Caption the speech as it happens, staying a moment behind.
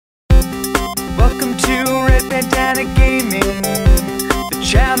Bandana Gaming, the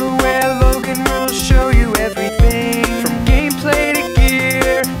channel where Logan will show you everything. From gameplay to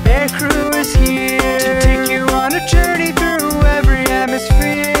gear, their crew is here to take you on a journey through every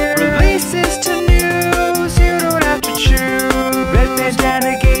atmosphere. Releases to news, you don't have to choose. Red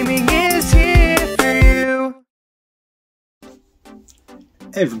Bandana Gaming is here for you.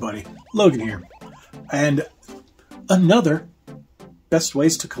 Hey everybody, Logan here, and another best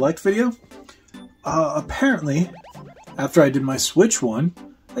ways to collect video. Apparently, after I did my Switch one,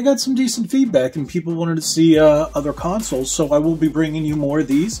 I got some decent feedback and people wanted to see other consoles, so I will be bringing you more of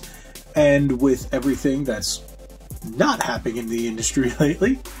these. And with everything that's not happening in the industry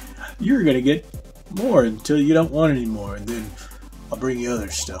lately, you're going to get more until you don't want any more, and then I'll bring you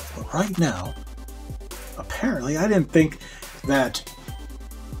other stuff. But right now, apparently I didn't think that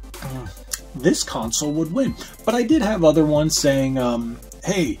this console would win, but I did have other ones saying,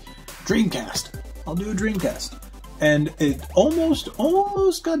 hey, Dreamcast, I'll do a Dreamcast. And it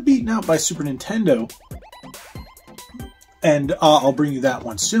almost got beaten out by Super Nintendo. And I'll bring you that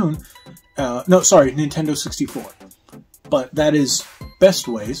one soon. No, sorry, Nintendo 64. But that is best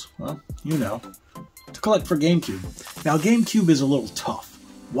ways, well, you know, to collect for GameCube. Now, GameCube is a little tough.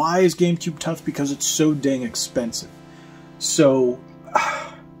 Why is GameCube tough? Because it's so dang expensive. So,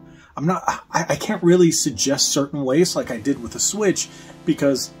 I can't really suggest certain ways like I did with the Switch,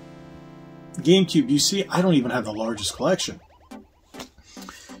 because GameCube, you see, I don't even have the largest collection.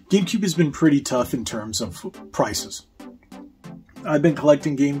 GameCube has been pretty tough in terms of prices. I've been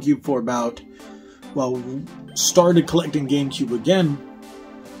collecting GameCube for about, well, started collecting GameCube again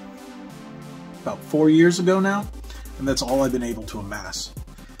about 4 years ago now, and that's all I've been able to amass.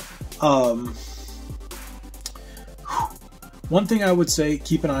 One thing I would say,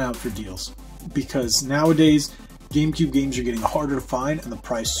 keep an eye out for deals, because nowadays GameCube games are getting harder to find and the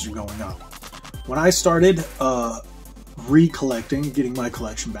prices are going up. When I started recollecting, getting my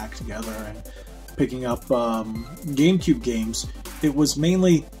collection back together and picking up GameCube games, it was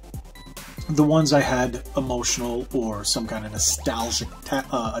mainly the ones I had emotional or some kind of nostalgic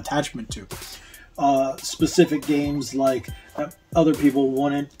attachment to. Specific games like other people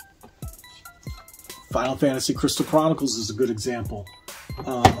wanted. Final Fantasy Crystal Chronicles is a good example.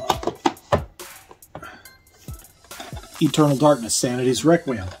 Eternal Darkness, Sanity's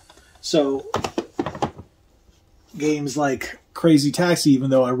Requiem. So, games like Crazy Taxi, even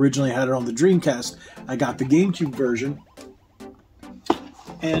though I originally had it on the Dreamcast, I got the GameCube version.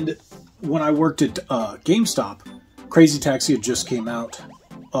 And when I worked at GameStop, Crazy Taxi had just came out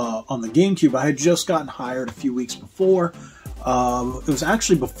on the GameCube. I had just gotten hired a few weeks before. It was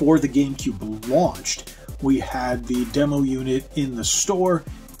actually before the GameCube launched. We had the demo unit in the store.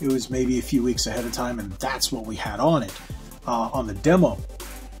 It was maybe a few weeks ahead of time, and that's what we had on it, on the demo.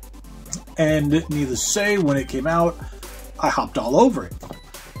 And needless to say, when it came out, I hopped all over it.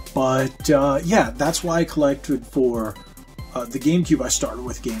 But yeah, that's why I collected for the GameCube. I started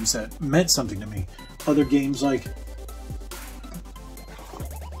with games that meant something to me. Other games like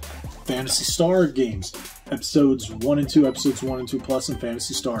Phantasy Star games. Episodes 1 and 2, Episodes 1 and 2 Plus, and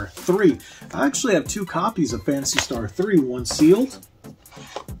Phantasy Star 3. I actually have 2 copies of Phantasy Star 3, one sealed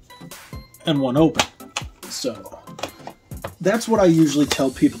and one open. So, that's what I usually tell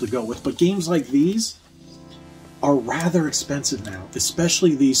people to go with. But games like these are rather expensive now,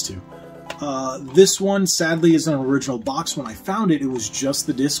 especially these two. This one, sadly, is an original box. When I found it, it was just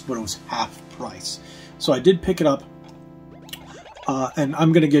the disc, but it was half price. So I did pick it up. And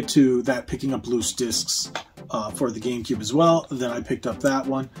I'm going to get to that picking up loose discs for the GameCube as well. Then I picked up that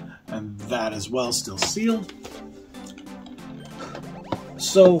one, and that as well, still sealed.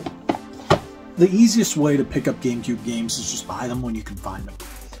 So, the easiest way to pick up GameCube games is just buy them when you can find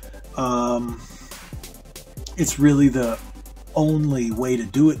them. It's really the only way to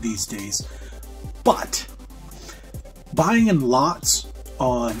do it these days. But, buying in lots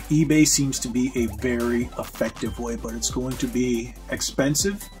on eBay seems to be a very effective way, but it's going to be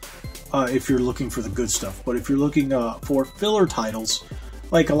expensive if you're looking for the good stuff. But if you're looking for filler titles,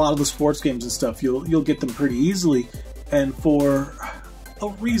 like a lot of the sports games and stuff, you'll get them pretty easily and for a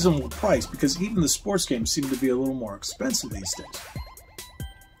reasonable price, because even the sports games seem to be a little more expensive these days.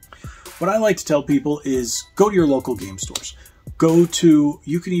 What I like to tell people is go to your local game stores. Go to,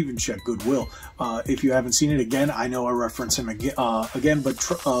 you can even check Goodwill. If you haven't seen it, again, I know I reference him again,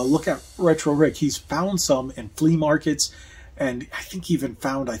 but look at Retro Rick. He's found some in flea markets, and I think he even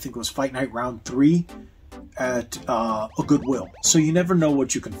found, I think it was Fight Night Round 3 at a Goodwill. So you never know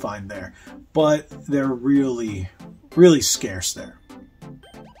what you can find there, but they're really, really scarce there.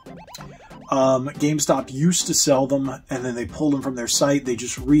 GameStop used to sell them, and then they pulled them from their site. They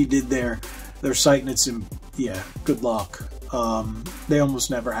just redid their site, and it's in, yeah, good luck. They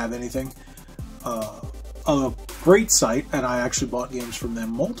almost never have anything. A great site, and I actually bought games from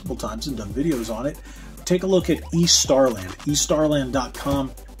them multiple times and done videos on it. Take a look at eStarland.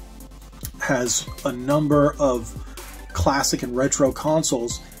 eStarland.com has a number of classic and retro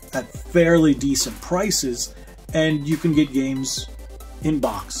consoles at fairly decent prices, and you can get games in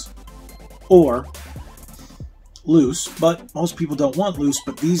box or loose, but most people don't want loose.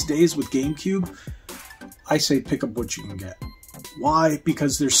 But these days with GameCube, I say pick up what you can get. Why?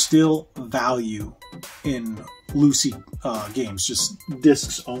 Because there's still value in loosey games, just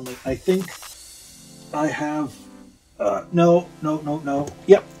discs only. I think I have, no.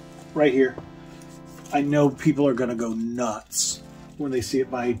 Yep, right here. I know people are going to go nuts when they see it,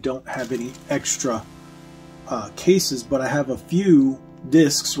 but I don't have any extra cases, but I have a few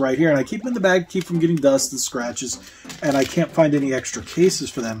discs right here, and I keep them in the bag, keep from getting dust and scratches, and I can't find any extra cases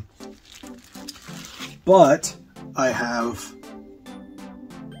for them. But I have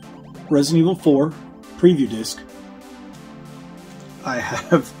Resident Evil 4 preview disc. I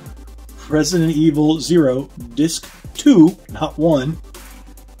have Resident Evil 0 disc 2, not 1.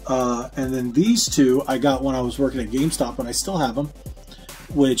 And then these two I got when I was working at GameStop, and I still have them,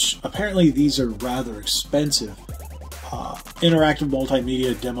 which apparently these are rather expensive. Interactive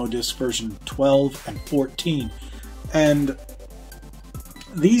Multimedia Demo Disc version 12 and 14. And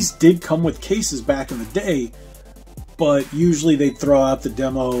these did come with cases back in the day, but usually they'd throw out the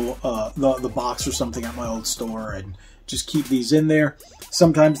demo, the box or something at my old store and just keep these in there.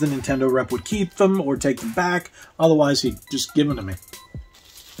 Sometimes the Nintendo rep would keep them or take them back. Otherwise, he'd just give them to me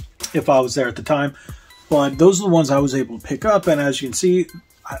if I was there at the time. But those are the ones I was able to pick up, and as you can see,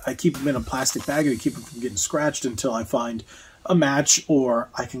 I keep them in a plastic bag to keep them from getting scratched until I find a match or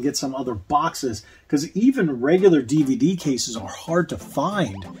I can get some other boxes, because even regular DVD cases are hard to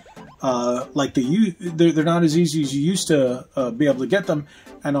find. Like they're not as easy as you used to be able to get them,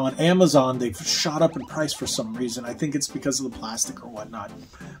 and on Amazon they've shot up in price for some reason. I think it's because of the plastic or whatnot,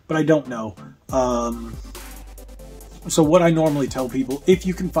 but I don't know. So what I normally tell people, if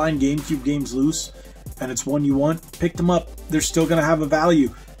you can find GameCube games loose and it's one you want, pick them up. They're still going to have a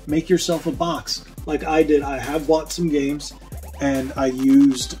value. Make yourself a box like I did. I have bought some games, and I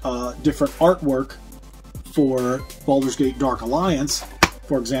used different artwork for Baldur's Gate Dark Alliance.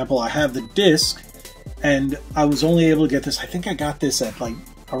 For example, I have the disc, and I was only able to get this, I think I got this at like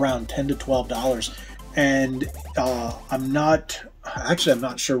around $10 to $12, and I'm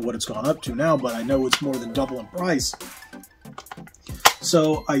not sure what it's gone up to now, but I know it's more than double in price.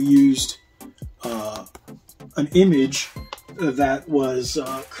 So I used an image that was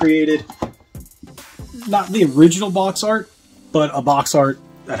created, not the original box art, but a box art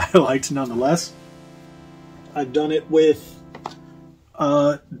that I liked nonetheless. I've done it with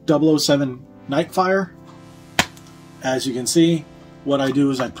 007 Nightfire. As you can see, what I do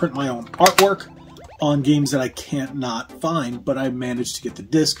is I print my own artwork on games that I can't not find, but I managed to get the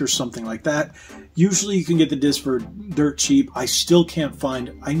disc or something like that. Usually you can get the disc for dirt cheap. I still can't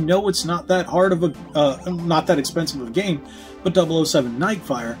find, I know it's not that hard of a, not that expensive of a game, but 007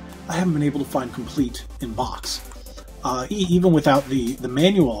 Nightfire, I haven't been able to find complete in box. Even without the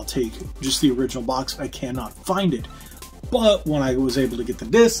manual I'll take, just the original box, I cannot find it. But when I was able to get the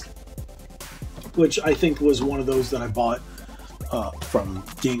disc, which I think was one of those that I bought from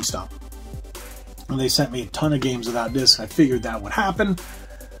GameStop, and they sent me a ton of games without disc, I figured that would happen.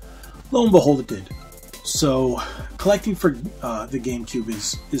 Lo and behold, it did. So collecting for the GameCube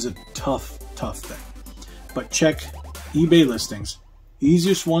is a tough thing. But check eBay listings. The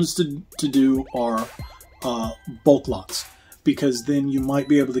easiest ones to do are bulk lots, because then you might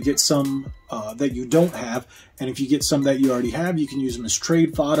be able to get some that you don't have, and if you get some that you already have, you can use them as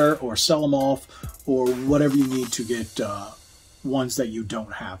trade fodder or sell them off or whatever you need to get ones that you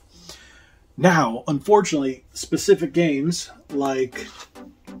don't have. Now, unfortunately, specific games like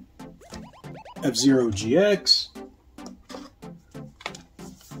F-Zero GX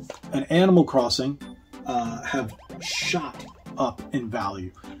and Animal Crossing have shot up in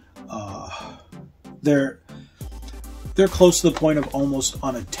value. They're close to the point of almost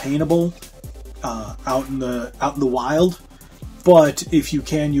unattainable out in the wild. But if you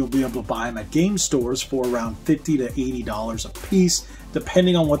can, you'll be able to buy them at game stores for around $50 to $80 a piece,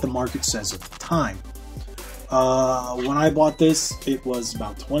 depending on what the market says at the time. When I bought this, it was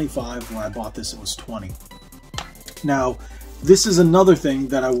about $25. When I bought this, it was $20. Now, this is another thing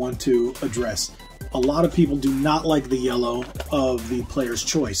that I want to address. A lot of people do not like the yellow of the Player's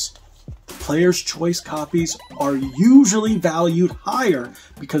Choice. Player's Choice copies are usually valued higher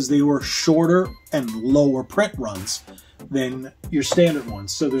because they were shorter and lower print runs. than your standard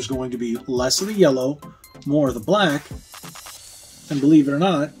ones. So there's going to be less of the yellow, more of the black, and believe it or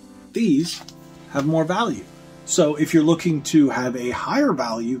not, these have more value. So if you're looking to have a higher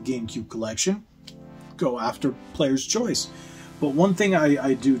value GameCube collection, go after Player's Choice. But one thing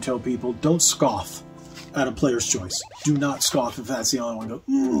I do tell people, don't scoff at a Player's Choice. Do not scoff if that's the only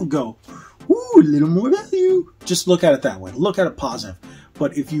one. Go, ooh, a little more value. Just look at it that way. Look at it positive.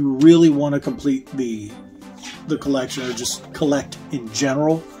 But if you really want to complete the collection or just collect in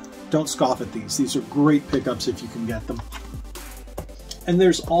general, don't scoff at these. These are great pickups if you can get them. And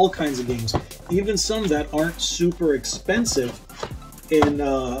there's all kinds of games, even some that aren't super expensive in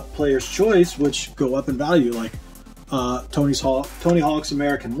Player's Choice, which go up in value, like Tony Hawk's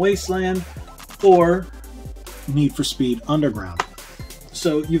American Wasteland or Need for Speed Underground.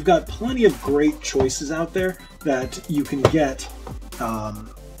 So you've got plenty of great choices out there that you can get at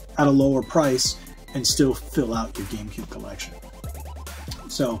a lower price and still fill out your GameCube collection.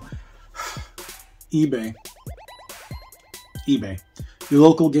 So eBay. Your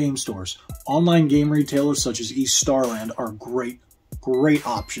local game stores, online game retailers such as East Starland are great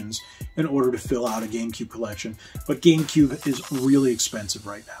options in order to fill out a GameCube collection. But GameCube is really expensive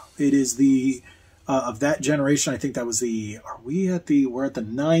right now. It is the of that generation. I think that was we're at the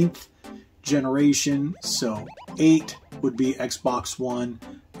 9th generation. So 8 would be Xbox One,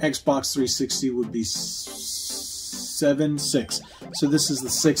 Xbox 360 would be 7, 6. So this is the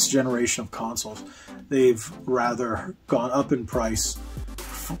 6th generation of consoles. They've rather gone up in price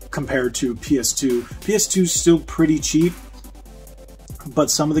compared to PS2. PS2 is still pretty cheap,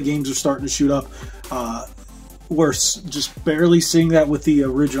 but some of the games are starting to shoot up. We're just barely seeing that with the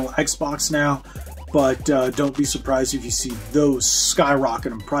original Xbox now, but don't be surprised if you see those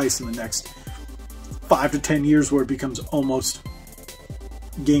skyrocket in price in the next 5 to 10 years, where it becomes almost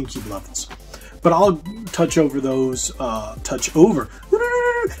GameCube levels. But I'll touch on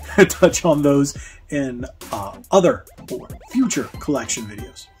those in other or future collection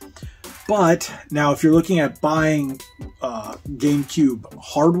videos. But now, if you're looking at buying GameCube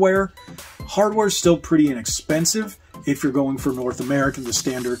hardware is still pretty inexpensive. If you're going for North American, the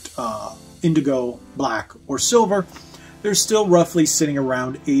standard indigo, black, or silver, they're still roughly sitting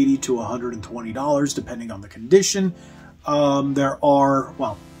around $80 to $120, depending on the condition. Their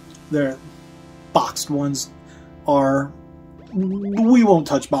boxed ones are... We won't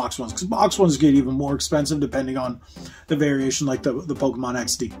touch box ones, because box ones get even more expensive depending on the variation, like the Pokemon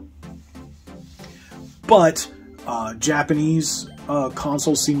XD. But Japanese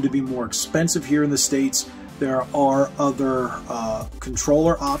consoles seem to be more expensive here in the States. There are other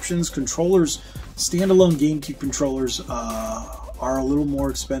controller options. Standalone GameCube controllers are a little more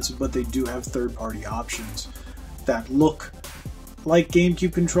expensive, but they do have third-party options that look like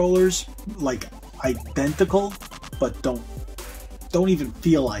GameCube controllers, like identical, but don't even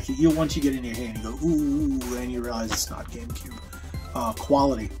feel like it. Once you get it in your hand, you go, ooh, and you realize it's not GameCube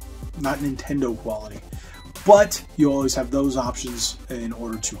quality, not Nintendo quality. But you always have those options in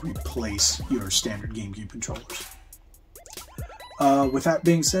order to replace your standard GameCube controllers. With that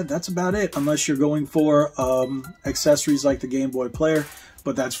being said, that's about it, unless you're going for accessories like the Game Boy Player,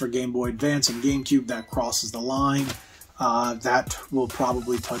 but that's for Game Boy Advance and GameCube. That crosses the line. That we'll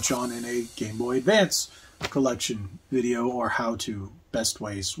probably touch on in a Game Boy Advance collection video, or how to, best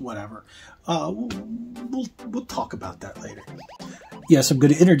ways, whatever. We'll talk about that later. Yes, I'm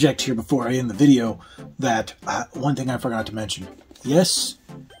going to interject here before I end the video that one thing I forgot to mention. Yes,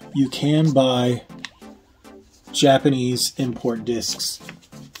 you can buy Japanese import discs.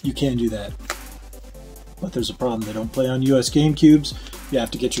 You can do that. But there's a problem. They don't play on US GameCubes. You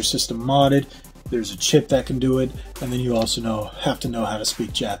have to get your system modded. There's a chip that can do it, and then you also have to know how to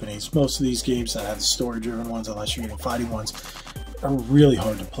speak Japanese. Most of these games that have the story-driven ones, unless you're getting fighting ones, are really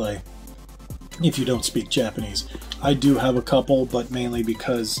hard to play if you don't speak Japanese. I do have a couple, but mainly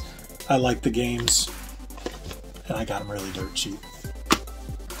because I like the games, and I got them really dirt cheap.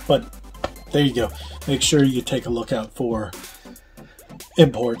 But there you go. Make sure you take a look out for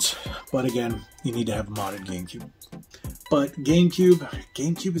imports. But again, you need to have a modded GameCube. But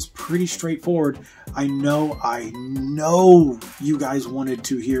GameCube is pretty straightforward. I know you guys wanted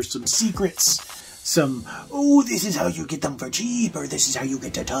to hear some secrets. Oh, this is how you get them for cheap, or this is how you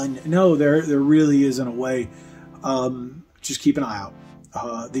get a ton. No, there really isn't a way. Just keep an eye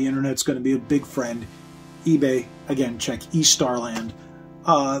out. The internet's going to be a big friend. eBay, again, check East Starland.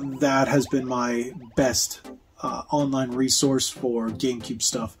 That has been my best online resource for GameCube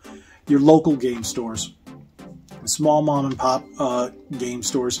stuff. Your local game stores. Small mom and pop game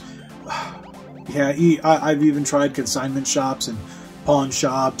stores. Yeah, I've even tried consignment shops and pawn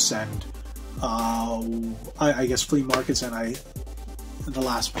shops and I guess flea markets, and in the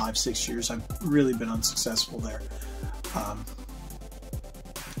last 5-6 years, I've really been unsuccessful there.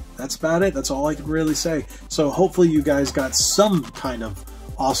 That's about it. That's all I can really say. So hopefully you guys got some kind of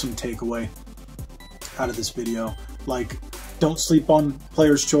awesome takeaway out of this video. Like, don't sleep on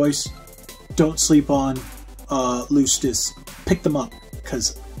player's choice. Don't sleep on loose discs. Pick them up,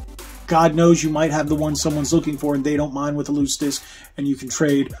 because God knows you might have the one someone's looking for and they don't mind with a loose disc, and you can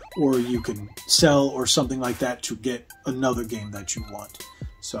trade or you can sell or something like that to get another game that you want.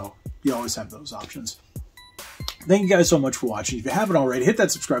 So you always have those options. Thank you guys so much for watching. If you haven't already, hit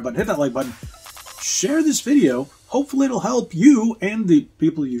that subscribe button, hit that like button, share this video. Hopefully it'll help you and the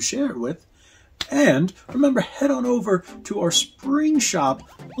people you share it with. And remember, head on over to our spring shop,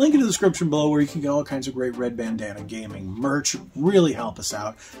 link in the description below, where you can get all kinds of great Red Bandana Gaming merch. Really help us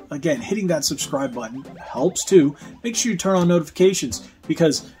out. Again, hitting that subscribe button helps too. Make sure you turn on notifications,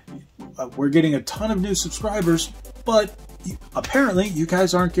 because we're getting a ton of new subscribers, but apparently you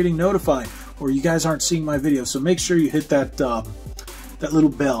guys aren't getting notified, or you guys aren't seeing my videos. So make sure you hit that that little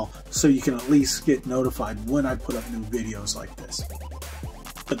bell so you can at least get notified when I put up new videos like this.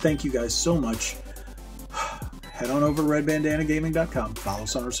 But thank you guys so much. Head on over to redbandanagaming.com. Follow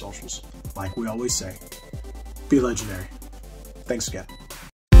us on our socials. Like we always say, be legendary. Thanks again.